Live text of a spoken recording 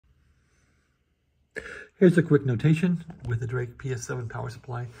Here's a quick notation with the Drake PS7 power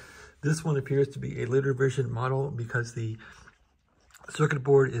supply. This one appears to be a later version model because the circuit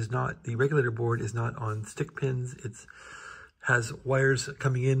board is not, the regulator board is not on stick pins. It has wires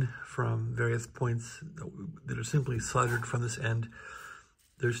coming in from various points that are simply soldered from this end.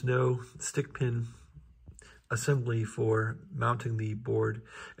 There's no stick pin assembly for mounting the board.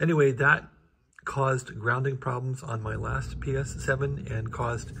 Anyway, that caused grounding problems on my last PS7 and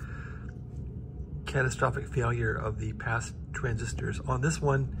caused catastrophic failure of the past transistors. On this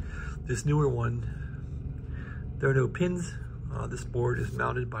one, this newer one, there are no pins. This board is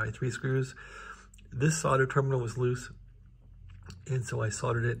mounted by 3 screws. This solder terminal was loose, and so I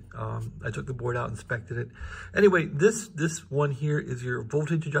soldered it. I took the board out, inspected it. Anyway, this one here is your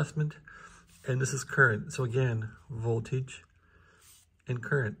voltage adjustment, and this is current. So again, voltage and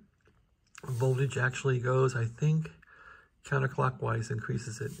current. Voltage actually goes, I think, counterclockwise,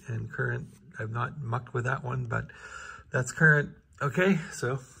 increases it, and current, I've not mucked with that one, but that's current. Okay,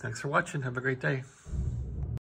 so thanks for watching. Have a great day.